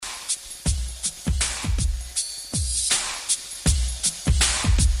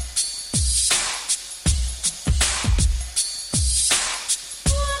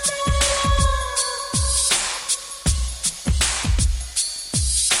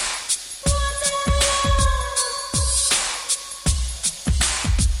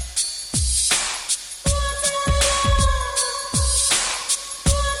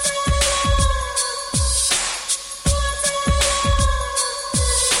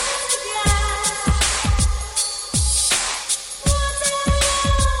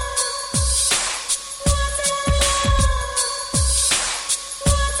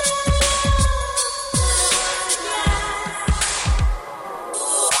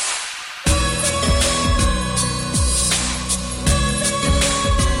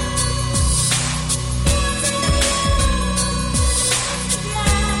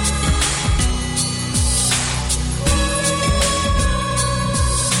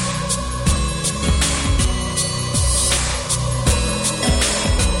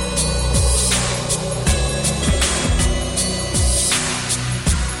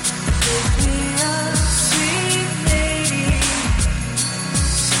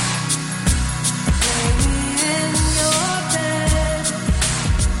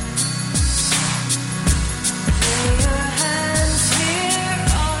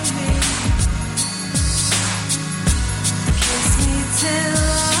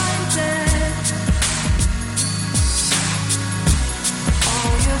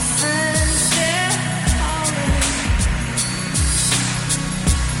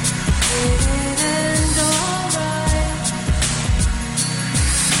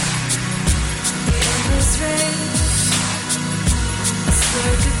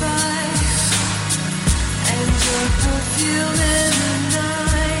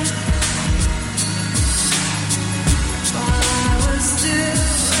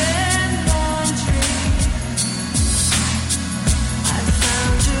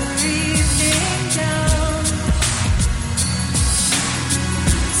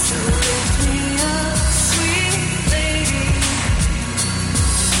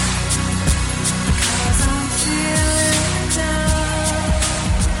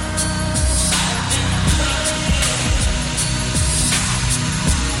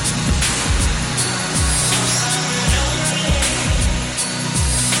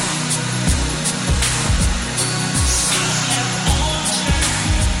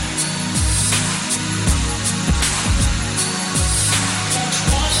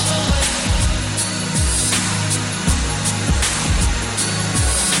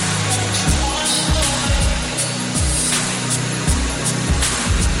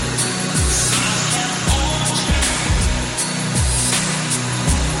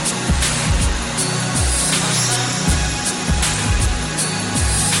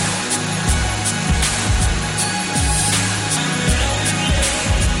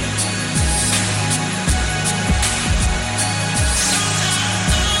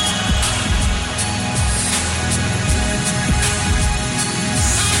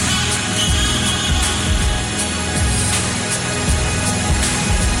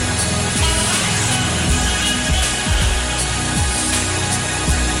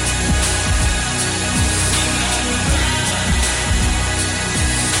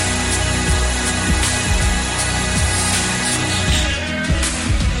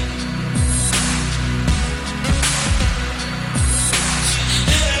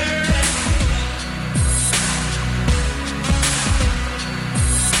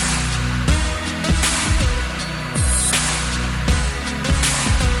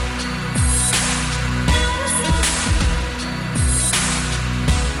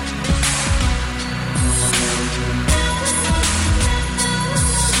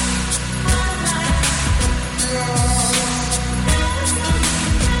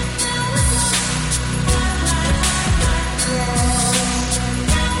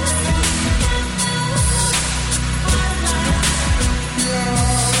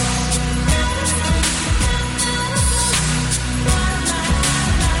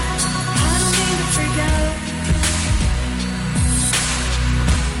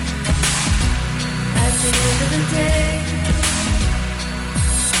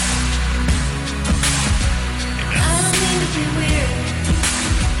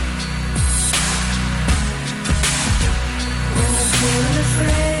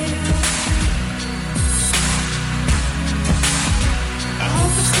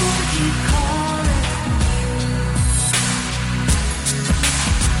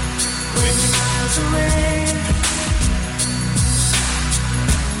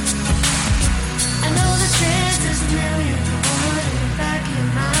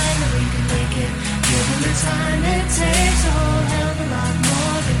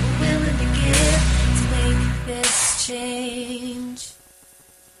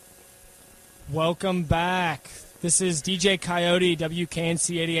Welcome back. This is DJ Coyote,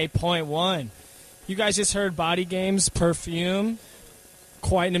 WKNC 88.1. You guys just heard Body Games, Perfume.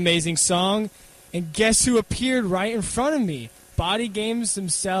 Quite an amazing song. And guess who appeared right in front of me? Body Games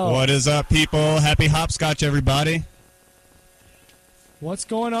themselves. What is up, people? Happy hopscotch, everybody. What's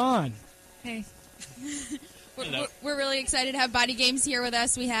going on? Hey. We're really excited to have Body Games here with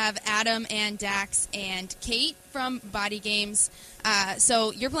us. We have Adam and Dax and Kate from Body Games.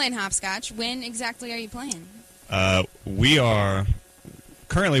 So you're playing hopscotch. When exactly are you playing? We're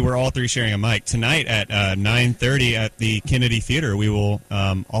all three sharing a mic. Tonight at 9:30 at the Kennedy Theater, we will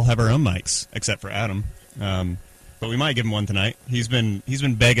all have our own mics, except for Adam. But we might give him one tonight. He's been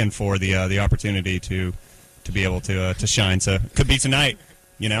begging for the opportunity to be able to shine. So could be tonight.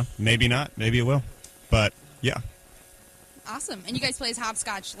 You know, maybe not. Maybe it will. But yeah. Awesome. And you guys played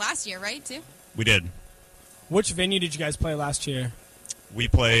hopscotch last year, right, too? We did. Which venue did you guys play last year? We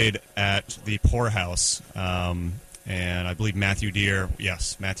played at the Poorhouse, and I believe Matthew Deere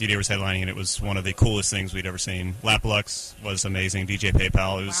was headlining, and it was one of the coolest things we'd ever seen. Lapalux was amazing. DJ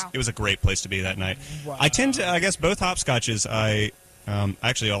PayPal. It was a great place to be that night. Wow. I guess both hopscotches,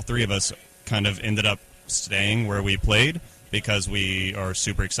 actually all three of us kind of ended up staying where we played because we are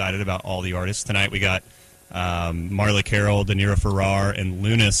super excited about all the artists. Tonight we got Marley Carroll, De Niro Ferrar, and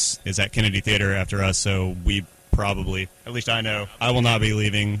Lunas is at Kennedy Theater after us, so we probably, at least I know, I will not be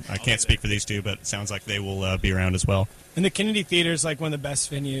leaving. I can't speak for these two, but it sounds like they will be around as well. And the Kennedy Theater is like one of the best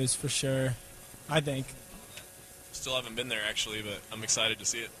venues for sure, I think. Still haven't been there, actually, but I'm excited to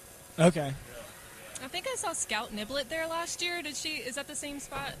see it. Okay. I think I saw Scout Niblet there last year. Is that the same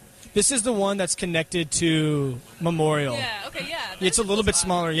spot? This is the one that's connected to Memorial. Yeah, okay, yeah. It's a little bit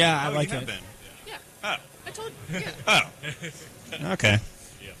smaller. Yeah, I like you have it. been. Yeah. Oh. I told you. Yeah. Oh. Okay.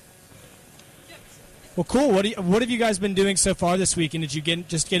 Well, cool. What have you guys been doing so far this week? And did you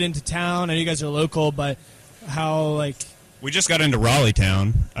just get into town? I know you guys are local, but how We just got into Raleigh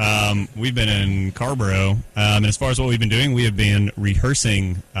town. We've been in Carborough, and as far as what we've been doing, we have been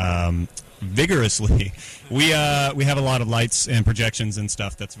rehearsing vigorously. We have a lot of lights and projections and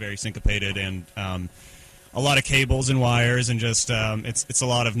stuff that's very syncopated, and a lot of cables and wires, and just it's a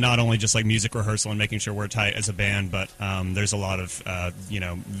lot of not only just like music rehearsal and making sure we're tight as a band, but there's a lot of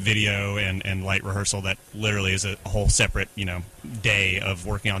video and light rehearsal that literally is a whole separate day of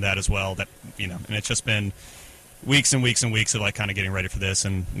working on that as well. That and it's just been weeks and weeks and weeks of like kind of getting ready for this,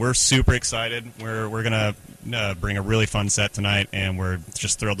 and we're super excited. We're gonna bring a really fun set tonight, and we're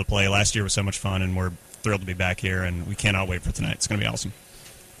just thrilled to play. Last year was so much fun, and we're thrilled to be back here, and we cannot wait for tonight. It's gonna be awesome.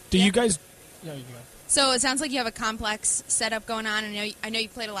 Do you guys? Yeah, you go. So it sounds like you have a complex setup going on. I know you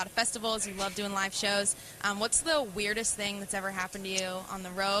played a lot of festivals. You love doing live shows. What's the weirdest thing that's ever happened to you on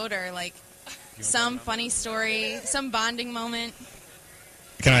the road, or like some funny story, some bonding moment?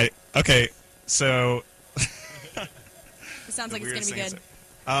 Okay, so It sounds like it's going to be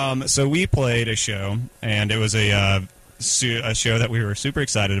good. So we played a show, and it was a show that we were super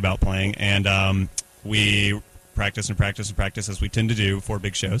excited about playing, and we practiced and practiced and practiced as we tend to do for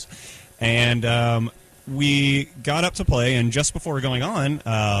big shows, and we got up to play, and just before going on,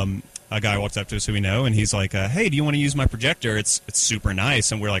 a guy walks up to us who we know, and he's like, hey, do you want to use my projector? It's super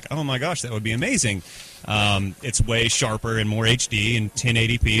nice. And we're like, oh my gosh, that would be amazing. It's way sharper and more HD and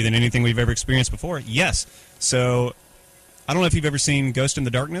 1080p than anything we've ever experienced before. Yes. So I don't know if you've ever seen Ghost in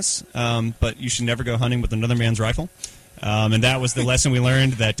the Darkness, but you should never go hunting with another man's rifle. And that was the lesson we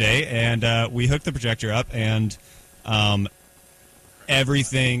learned that day. And we hooked the projector up, and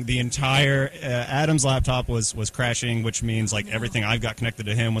everything, the entire Adam's laptop was crashing, which means like everything I've got connected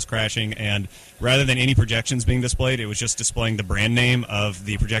to him was crashing, and rather than any projections being displayed, it was just displaying the brand name of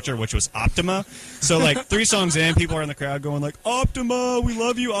the projector, which was Optima. So like 3 songs in, people are in the crowd going like, Optima, we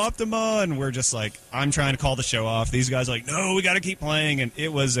love you, Optima, and we're just like, I'm trying to call the show off. These guys are like, no, we got to keep playing, and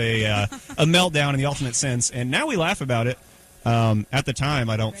it was a meltdown in the ultimate sense, and now we laugh about it. At the time,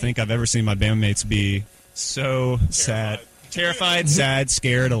 I don't think I've ever seen my bandmates be so sad. Terrified, sad,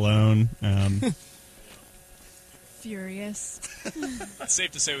 scared, alone. Furious. It's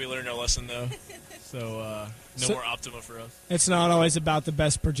safe to say we learned our lesson, though. So, no more Optima for us. It's not always about the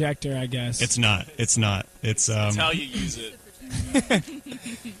best projector, I guess. It's not. It's It's how you use it.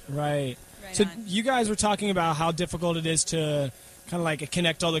 Right. So you guys were talking about how difficult it is to kind of like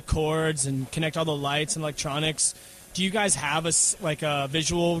connect all the cords and connect all the lights and electronics. Do you guys have a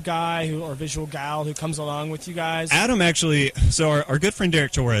visual guy or visual gal who comes along with you guys? Adam actually, so our good friend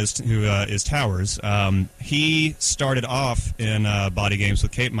Derek Torres, who is Towers, he started off in Body Games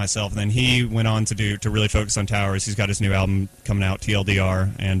with Kate and myself, and then he went on to really focus on Towers. He's got his new album coming out,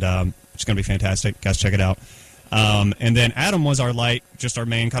 TLDR, and it's going to be fantastic. Guys, check it out. And then Adam was our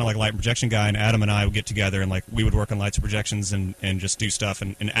main kind of like light and projection guy, and Adam and I would get together and like we would work on lights and projections and just do stuff,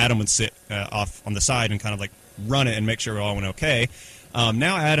 and Adam would sit off on the side and kind of like run it and make sure it all went okay.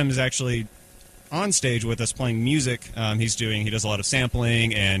 Now Adam is actually on stage with us playing music. He does a lot of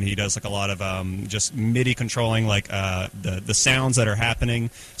sampling, and he does like a lot of just MIDI controlling like the sounds that are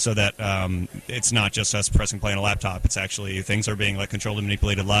happening, so that it's not just us pressing play on a laptop. It's actually things are being like controlled and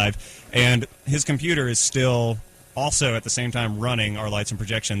manipulated live. And his computer is still also at the same time running our lights and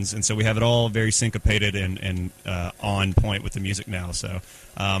projections, and so we have it all very syncopated and on point with the music now. So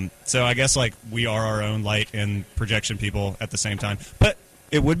I guess like we are our own light and projection people at the same time. But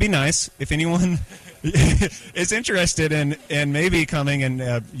it would be nice if anyone is interested in maybe coming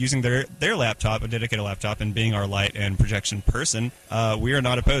and using their laptop, a dedicated laptop, and being our light and projection person. We are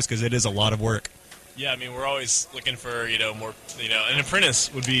not opposed, because it is a lot of work. Yeah, I mean, we're always looking for, more, an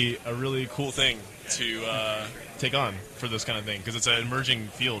apprentice would be a really cool thing to take on for this kind of thing, because it's an emerging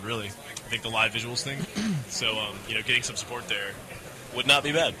field, really. I think the live visuals thing. So, getting some support there would not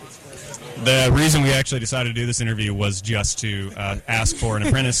be bad. The reason we actually decided to do this interview was just to ask for an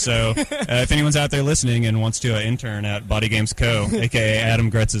apprentice. So if anyone's out there listening and wants to intern at Body Games Co., a.k.a.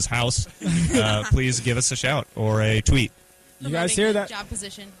 Adam Gretz's house, please give us a shout or a tweet. You guys hear that? Job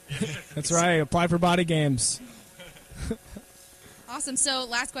position. That's right. Apply for Body Games. Awesome. So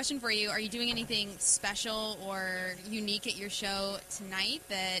last question for you. Are you doing anything special or unique at your show tonight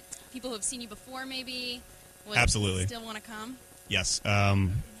that people who have seen you before maybe would Absolutely still want to come? Yes.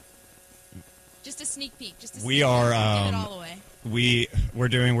 Just a sneak peek. Just a We sneak are, peek. Give it all away. we're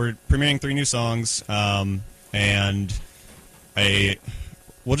premiering 3 new songs, and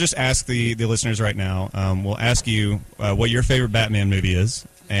we'll just ask the listeners right now. We'll ask you what your favorite Batman movie is,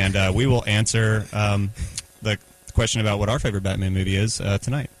 and we will answer the question about what our favorite Batman movie is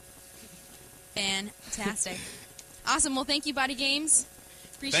tonight. Fantastic. Awesome. Well, thank you, Body Games.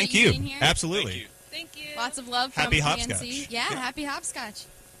 Appreciate Thank you you. being here. Absolutely. Thank you. Lots of love from Happy PNC. hopscotch. Yeah, happy hopscotch.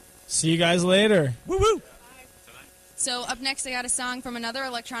 See you guys later. Woo woo. So up next, I got a song from another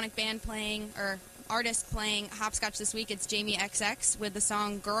electronic band playing, or artist playing hopscotch this week. It's Jamie XX with the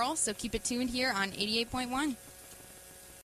song Girl. So keep it tuned here on 88.1.